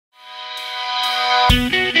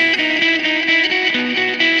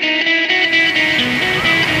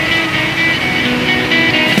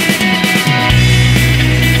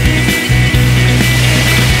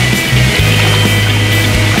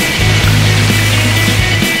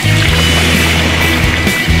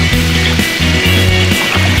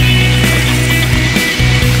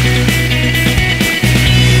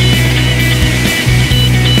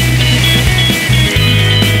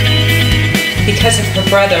Because of her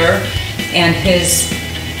brother and his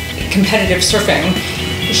competitive surfing,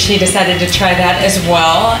 she decided to try that as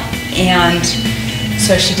well. And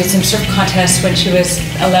so she did some surf contests when she was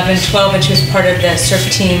 11, 12, and she was part of the surf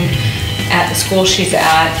team at the school she's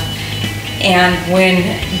at. And when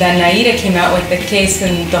the NAIDA came out with the case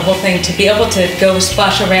and the whole thing, to be able to go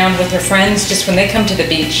splash around with her friends just when they come to the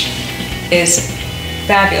beach is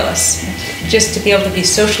fabulous. Just to be able to be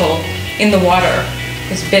social in the water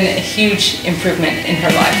has been a huge improvement in her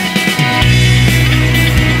life.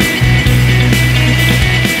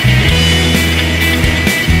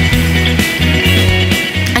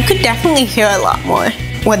 I could definitely hear a lot more,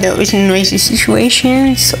 whether it was in noisy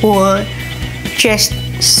situations or just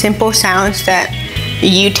simple sounds that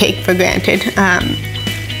you take for granted.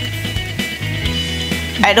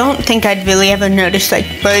 I don't think I'd really ever noticed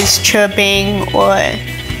like birds chirping or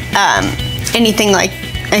anything like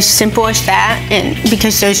as simple as that, and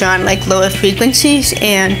because those are on like lower frequencies,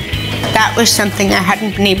 and that was something I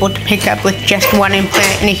hadn't been able to pick up with just one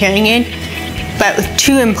implant and a hearing aid. But with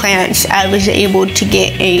 2 implants, I was able to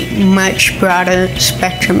get a much broader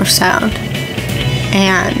spectrum of sound.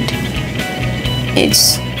 And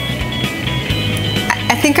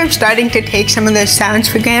I think I'm starting to take some of those sounds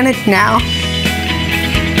for granted now.